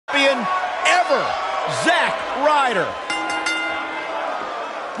champion ever, Zack Ryder.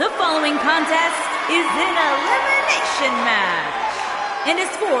 The following contest is an elimination match and is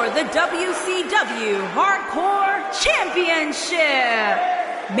for the WCW Hardcore Championship.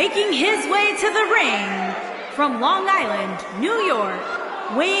 Making his way to the ring from Long Island, New York,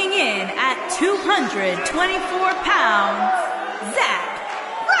 weighing in at 224 pounds, Zack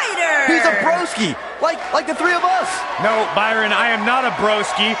Ryder. He's a broski, like the three of us. No, Byron, I am not a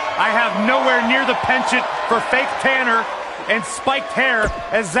broski. I have nowhere near the penchant for fake tanner and spiked hair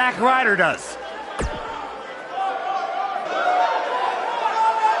as Zack Ryder does.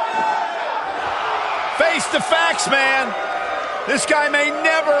 Face the facts, man. This guy may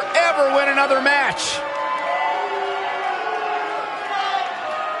never, ever win another match.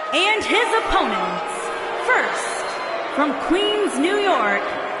 And his opponents, first, from Queens, New York,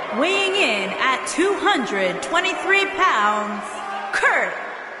 weighing in at 223 pounds, Curt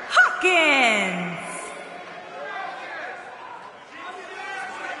Hawkins.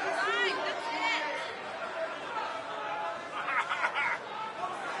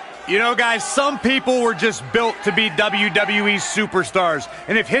 You know, guys, some people were just built to be WWE superstars.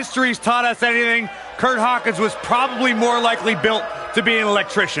 And if history's taught us anything, Curt Hawkins was probably more likely built to be an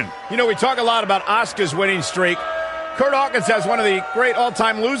electrician. You know, we talk a lot about Asuka's winning streak. Curt Hawkins has one of the great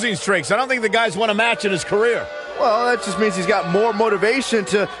all-time losing streaks. I don't think the guy's won a match in his career. Well, that just means he's got more motivation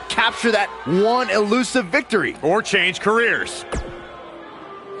to capture that one elusive victory. Or change careers.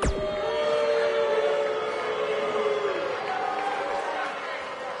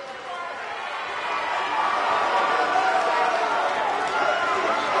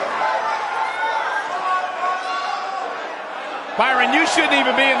 Byron, you shouldn't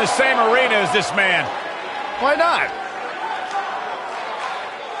even be in the same arena as this man. Why not?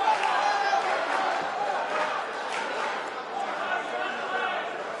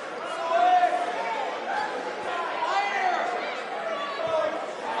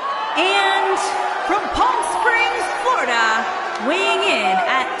 And from Palm Springs, Florida, weighing in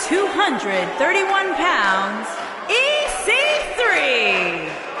at 231 pounds, EC3.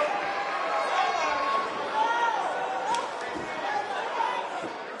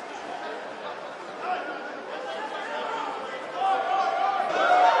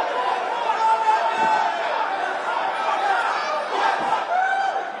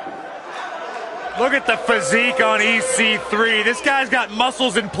 Look at the physique on EC3. This guy's got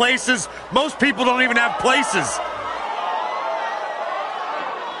muscles in places most people don't even have places.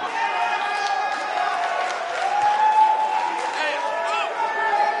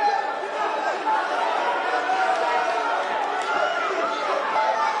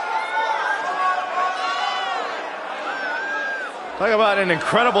 Talk about an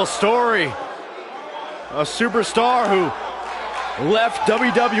incredible story. A superstar who left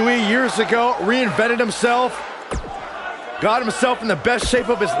WWE years ago, reinvented himself, got himself in the best shape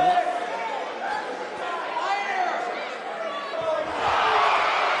of his life.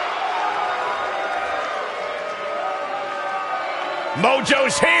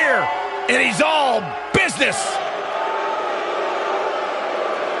 Mojo's here, and he's all business.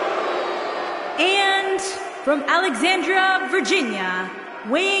 And from Alexandria, Virginia,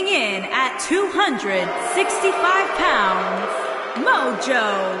 weighing in at 265 pounds,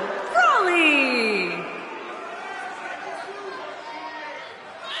 Mojo Rawley.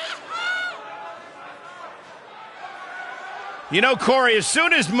 You know, Corey, as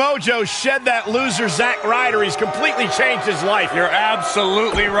soon as Mojo shed that loser Zack Ryder, he's completely changed his life. You're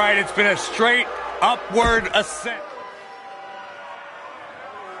absolutely right. It's been a straight upward ascent.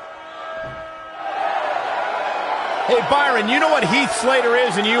 Hey, Byron, you know what Heath Slater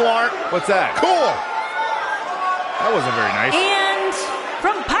is and you aren't? What's that? Cool. That wasn't very nice. And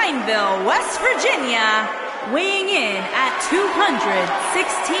from Pineville, West Virginia, weighing in at 216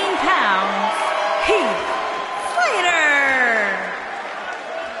 pounds, Heath Slater.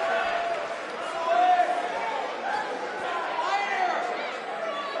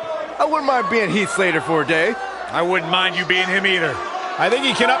 I wouldn't mind being Heath Slater for a day. I wouldn't mind you being him either. I think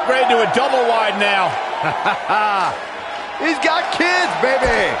he can upgrade to a double wide now. He's got kids,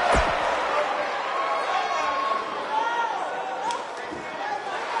 baby.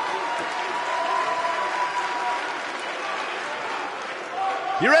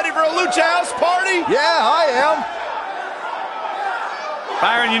 You ready for a Lucha House party? Yeah, I am.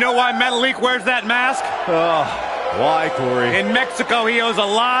 Byron, you know why Metalik wears that mask? Oh, why, Corey? In Mexico, he owes a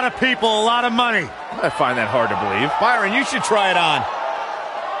lot of people a lot of money. I find that hard to believe. Byron, you should try it on.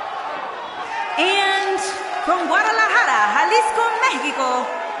 And from Guadalajara, Jalisco, Mexico,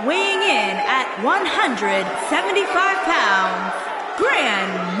 weighing in at 175 pounds,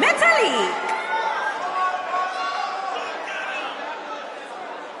 Grand Metalik.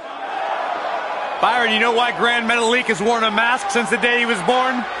 Byron, you know why Grand Metalik has worn a mask since the day he was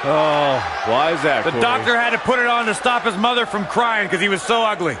born? Oh, why is that, The Corey? doctor had to put it on to stop his mother from crying because he was so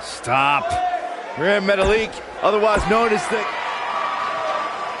ugly. Stop. Grand Metalik, otherwise known as the...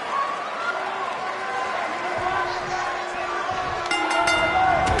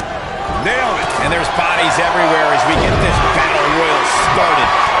 Nailed it. And there's bodies everywhere as we get this battle royal started.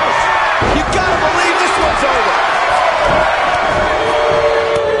 You gotta believe this one's over.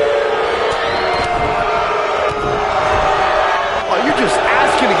 Oh, you're just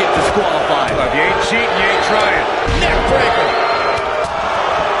asking to get disqualified. If you ain't cheating, you ain't trying. Neck breaker.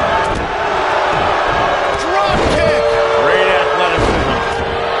 Drop kick. Great athleticism.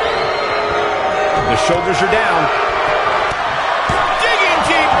 The shoulders are down. Digging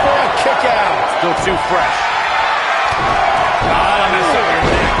deep for a kick out. Still too fresh. Ah, mess up your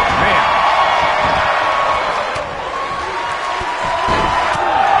neck. Man.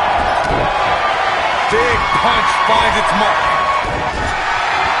 Big punch finds its mark.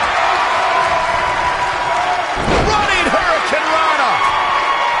 Running Hurricane Rana.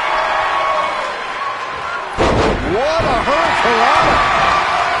 What a Hurricane Rana.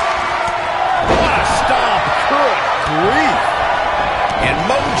 What a stomp. Good grief. And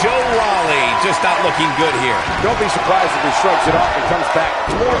Mojo Rawley just not looking good here. Don't be surprised if he shrugs it off and comes back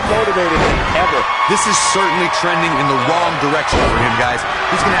more motivated than ever. This is certainly trending in the wrong direction for him, guys.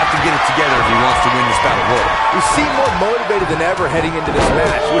 He's going to have to get it together if he wants to win this battle royal. He seemed more motivated than ever heading into this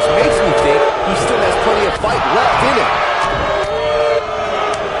match, which makes me think he still has plenty of fight left in him.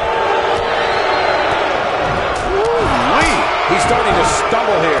 He's starting to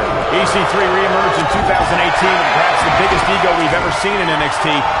stumble here. EC3 reemerged in 2018 with perhaps the biggest ego we've ever seen in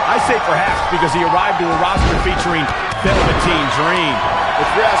NXT. I say perhaps because he arrived to a roster featuring Velveteen Dream. If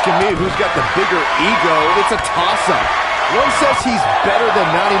you're asking me who's got the bigger ego, it's a toss-up. One says he's better than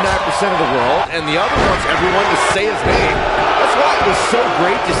 99% of the world, and the other wants everyone to say his name. That's why it was so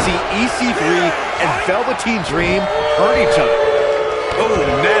great to see EC3 and Velveteen Dream hurt each other. Oh,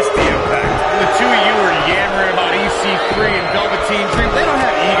 nasty impact. The two of you were yammering about EC3 and Velveteen Dream. They don't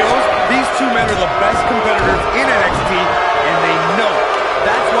have egos. These two men are the best competitors in NXT, and they know it.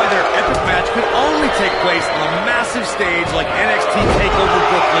 That's why their epic match could only take place on a massive stage like NXT TakeOver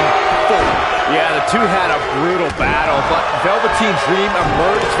Brooklyn 4. Yeah, the two had a brutal battle, but Velveteen Dream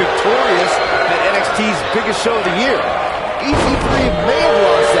emerged victorious at NXT's biggest show of the year. EC3 may have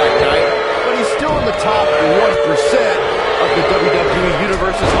lost that night, but he's still in the top 1% of the WWE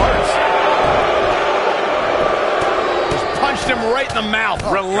Universe's hearts. Just punched him right in the mouth.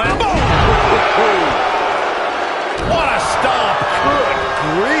 Relentless. What a stomp. Good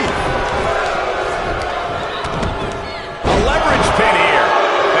grief. A leverage pin here.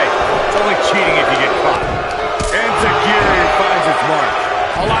 Hey, it's only cheating if you get caught. Enziguri finds its mark.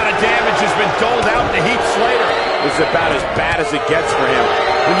 A lot of damage has been doled out to Heath Slater. This is about as bad as it gets for him.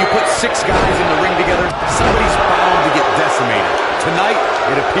 When you put 6 guys in the ring together, somebody's bound to get decimated. Tonight,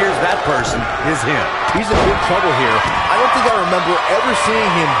 it appears that person is him. He's in big trouble here. I don't think I remember ever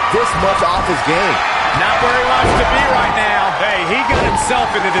seeing him this much off his game. Not where he wants to be right now. Hey, he got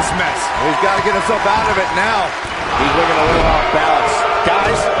himself into this mess. He's got to get himself out of it now. He's looking a little off balance.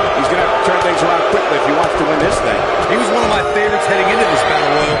 Guys, he's going to have to turn things around quickly if he wants to win this thing. He was one of my favorites heading into this battle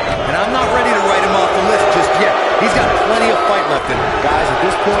royal, and I'm not ready to write him off the list just yet. He's got plenty of fight left in him. Guys, at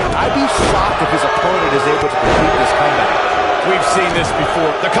this point, I'd be shocked if his opponent is able to complete this comeback. We've seen this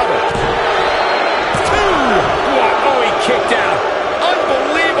before. The cover. 2. What? Oh, he kicked out.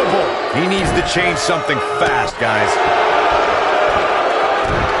 Unbelievable. He needs to change something fast, guys.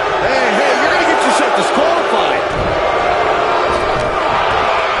 Hey, you're going to get yourself disqualified.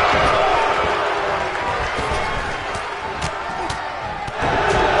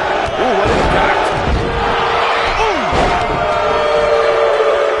 Ooh, what impact.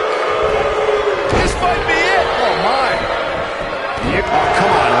 This might be it. Oh, my. Yep. Oh,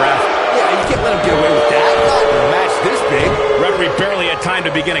 come on, ref. Yeah, you can't let him get away with that. Not in a match this big. Referee barely had time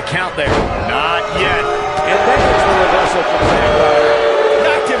to begin a count there. Not yet. And then it's the reversal from Zack Ryder.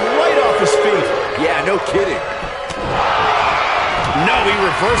 Knocked him right off his feet. Yeah, no kidding. No, he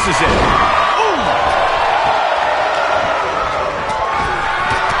reverses it.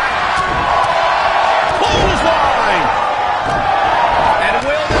 Clothesline. And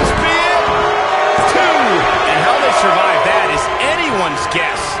will this be it? 2. And how they survive that is anyone's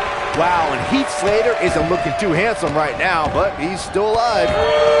guess. Wow, and Heath Slater isn't looking too handsome right now, but he's still alive.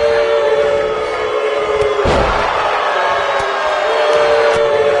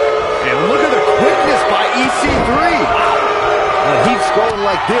 And look at the quickness by EC3. Wow. Well, he scrolling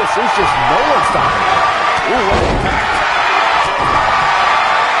like this, there's just no one stopping him. Ooh, what impact.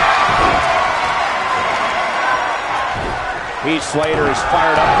 Heath Slater is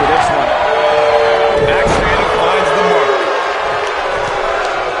fired up for this one. Max Manning finds the mark.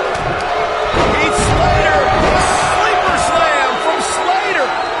 Heath Slater, a sleeper slam from Slater.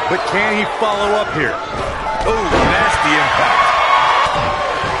 But can he follow up here? Oh, nasty impact.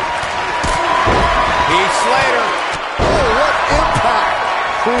 Heath Slater. Oh, what impact.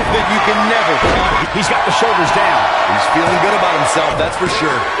 Proof that you can never. He's got the shoulders down. He's feeling good about himself, that's for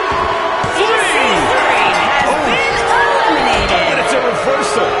sure. But it's a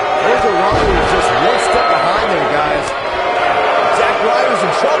reversal. There's a Ryder who's just one step behind there, guys. Zack Ryder's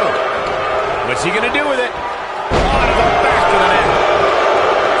in trouble. What's he going to do with it? On to the back of the net.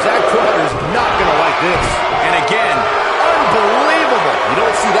 Zack Ryder's not going to like this. And again, unbelievable. You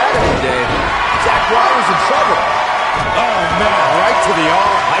don't see that every day. Zack Ryder's in trouble. oh no, Right to the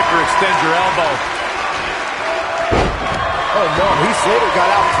arm. Hyperextend your elbow. Oh, no. Heath Slater got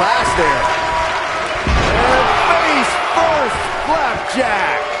outclassed there. And face first,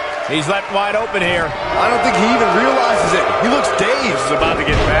 flapjack. he's left wide open here. I don't think he even realizes it. He looks dazed. This is about to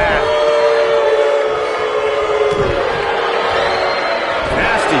get bad.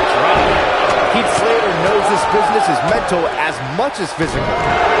 Nasty drop. Heath Slater knows this business is mental as much as physical.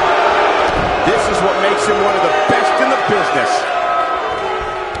 This is what makes him one of the best in the business.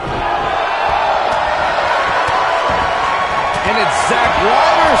 And it's Zack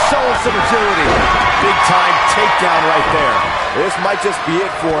Ryder showing some agility. Big time takedown right there. This might just be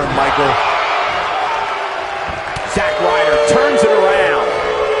it for him, Michael. Zack Ryder turns it around.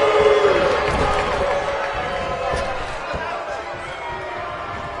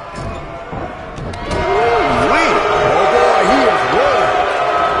 Wait. Oh, boy, he is rolling.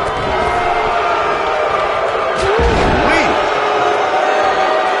 Wait.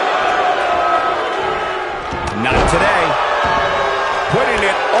 Not today. Putting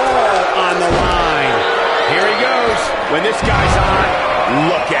it all on the line. Here he goes. When this guy's on,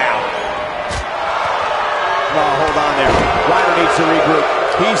 look out. Oh, hold on there. Ryder needs to regroup.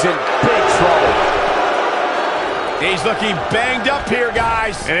 He's in big trouble. He's looking banged up here,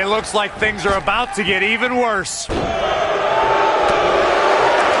 guys. And it looks like things are about to get even worse.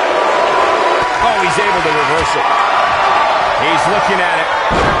 Oh, he's able to reverse it. He's looking at it.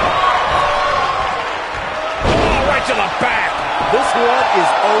 Oh, right to the back. This one is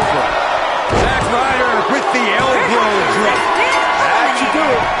over. Zack Ryder with the elbow drop. That should do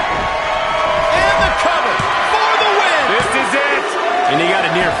it. And the cover for the win. This is it. And he got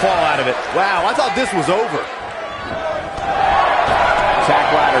a near fall out of it. Wow, I thought this was over. Zack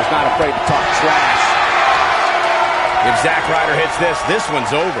Ryder's not afraid to talk trash. If Zack Ryder hits this, this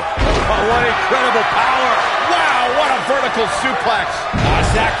one's over. Oh, what incredible power. Wow, what a vertical suplex.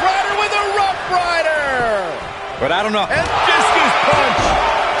 Zack Ryder with a Rough Rider. But I don't know. And discus punch.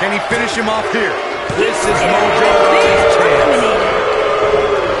 Can he finish him off here? This is Mojo Rawley's chance.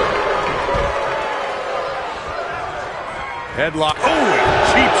 Headlock. Oh,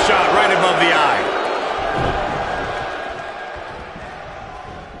 cheap shot right above the eye.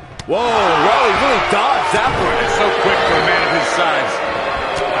 Whoa, Rawley really dodged that one. It's so quick for a man of his size.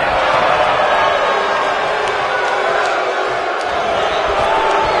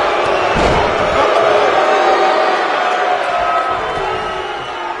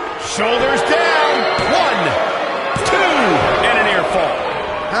 Shoulders down. 1, 2, and a near fall.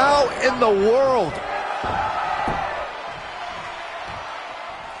 How in the world?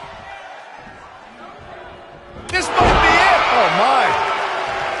 This might be it. Oh, my.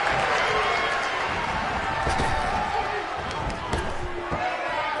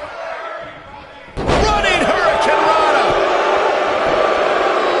 Running Hurricane Rana.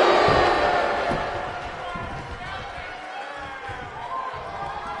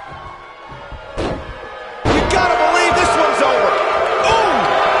 You gotta believe this one's over. Ooh.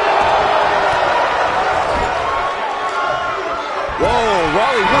 Whoa,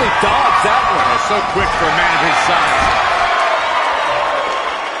 Rawley really dodged that one. So quick for a man of his size.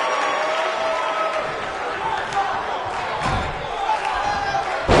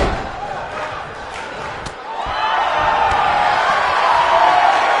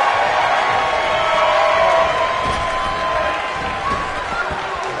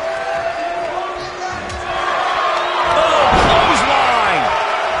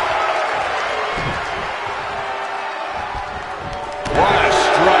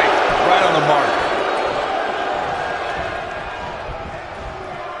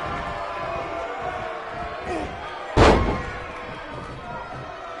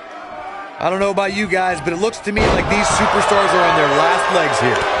 I don't know about you guys, but it looks to me like these superstars are on their last legs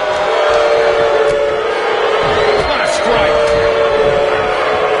here. What a strike.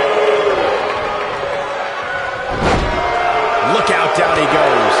 Look out, down he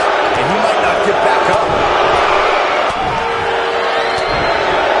goes. And he might not get back up.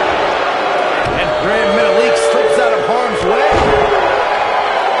 And Grand Metalik slips out of harm's way.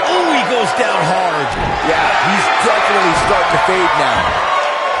 Ooh, he goes down hard. Yeah, he's definitely starting to fade now.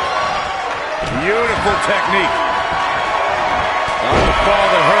 Beautiful technique. Not the fall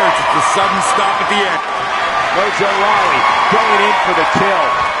that hurts, it's the sudden stop at the end. Mojo Rawley going in for the kill.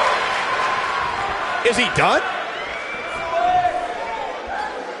 Is he done?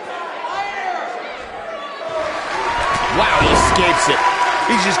 Wow, he escapes it.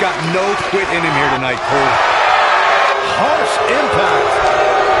 He's just got no quit in him here tonight, Cole. Harsh impact.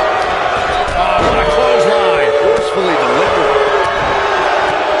 Oh, what a clothesline. Forcefully delivered.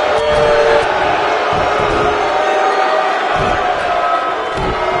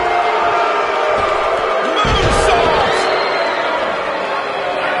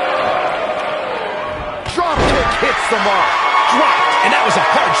 Drop kick hits the mark. Dropped. And that was a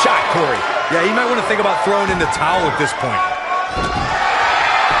hard shot, Corey. Yeah, you might want to think about throwing in the towel at this point.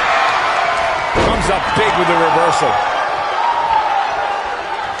 Comes up big with the reversal.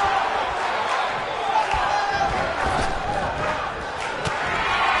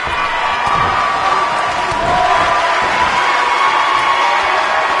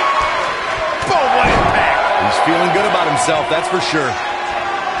 Boom, what impact. He's feeling good about himself, that's for sure.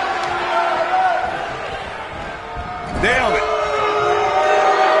 Nailed it.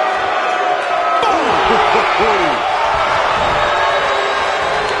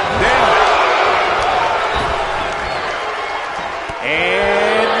 Nailed it.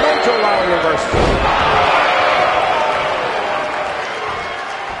 And Mojo Rawley reverses.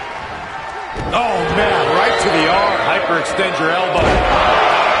 Oh, man, right to the arm. Hyperextend your elbow.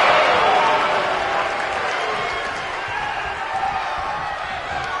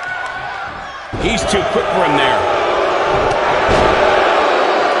 He's too quick for him there.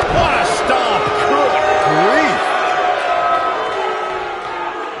 What a stomp. Good grief.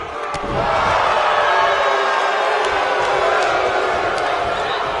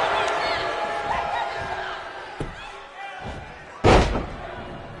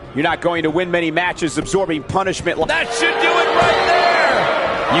 You're not going to win many matches absorbing punishment. That should do it right there.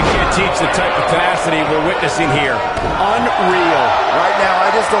 You can't teach the type of tenacity we're witnessing here. Unreal. Right now,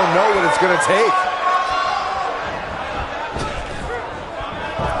 I just don't know what it's going to take.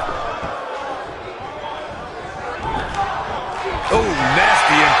 Oh,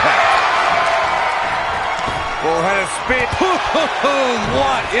 nasty impact. Full head of speed.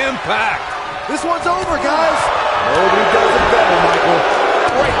 What impact. This one's over, guys. Nobody does it better, Michael.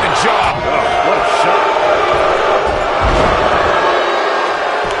 Right in the jaw. Oh, what a shot.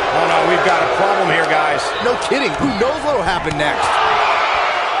 Oh, no, we've got a problem here, guys. No kidding. Who knows what will happen next?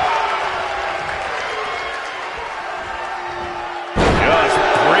 Just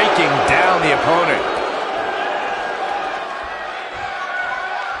breaking down the opponent.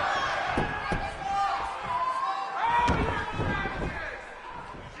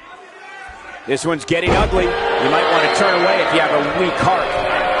 This one's getting ugly. You might want to turn away if you have a weak heart.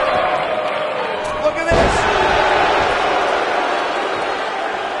 Look at this.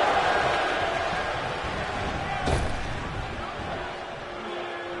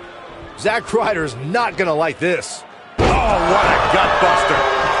 Zack Ryder's not going to like this. Oh, what a gut buster.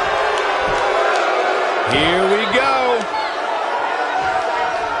 Here we go.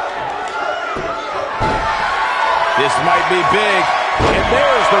 This might be big. And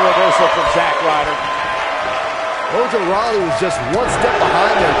there's the reversal from Zack Ryder. Mojo Rawley was just one step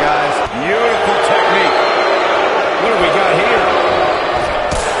behind there, guys. Beautiful technique. What do we got here?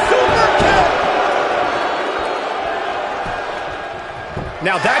 Super kick.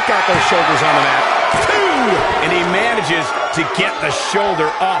 Now that got those shoulders on the mat. Two! And he manages to get the shoulder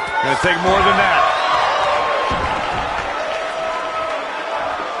up. Gonna take more than that.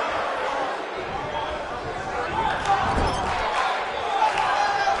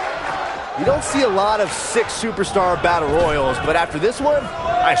 You don't see a lot of 6 superstar battle royals, but after this one,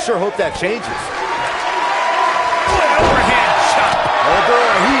 I sure hope that changes. Overhand chop. Oh boy,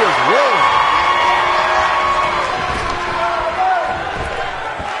 he is rolling.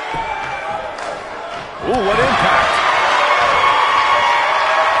 Ooh, what impact.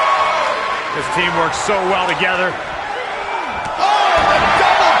 This team works so well together. Oh, a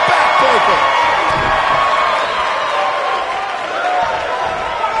double backbreaker.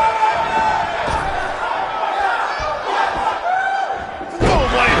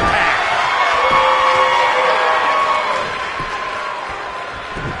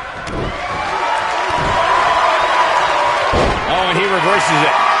 Oh, and he reverses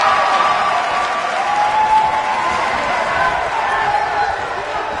it.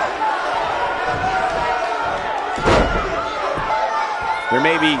 There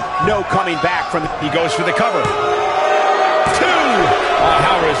may be no coming back from. He goes for the cover. 2! Oh,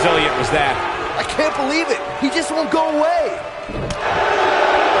 how resilient was that? I can't believe it. He just won't go away.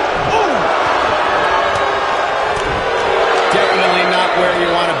 Ooh. Definitely not where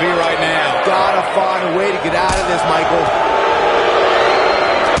you want to be right now. Gotta find a way to get out of this, Michael.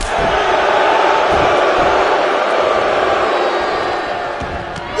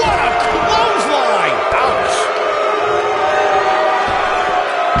 What a clothesline! Ouch!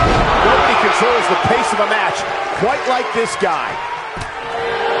 Nobody controls the pace of a match quite like this guy.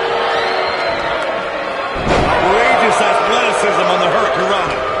 Outrageous athleticism on the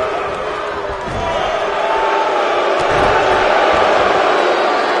Hurricanrana.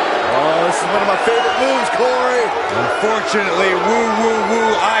 Oh, this is one of my favorite moves, Corey. Unfortunately, woo, woo,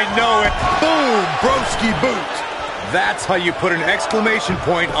 woo, I know it. Boom, broski boot. That's how you put an exclamation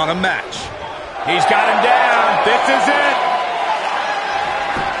point on a match. He's got him down. This is it.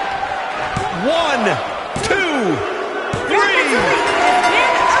 1, 2, 3. Has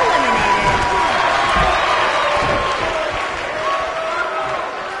been eliminated.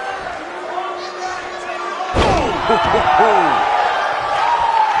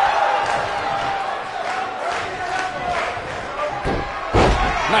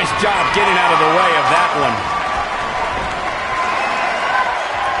 Nice job getting out of the way of that one.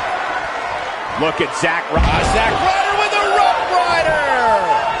 Look at Zack Ryder. Zack Ryder with a Rough Rider.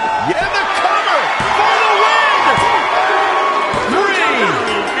 Yeah, the cover for the win. 3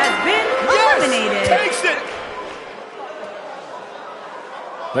 has been eliminated. Takes it.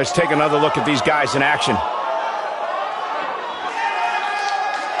 Let's take another look at these guys in action.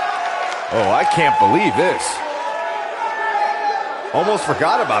 Oh, I can't believe this. Almost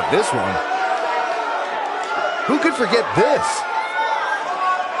forgot about this one. Who could forget this?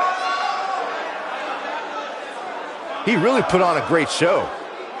 He really put on a great show.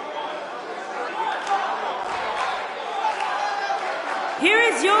 Here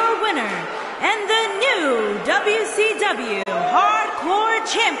is your winner and the new WCW Hardcore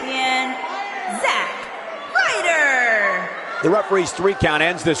Champion, Zack Ryder. The referee's 3 count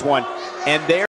ends this one, and there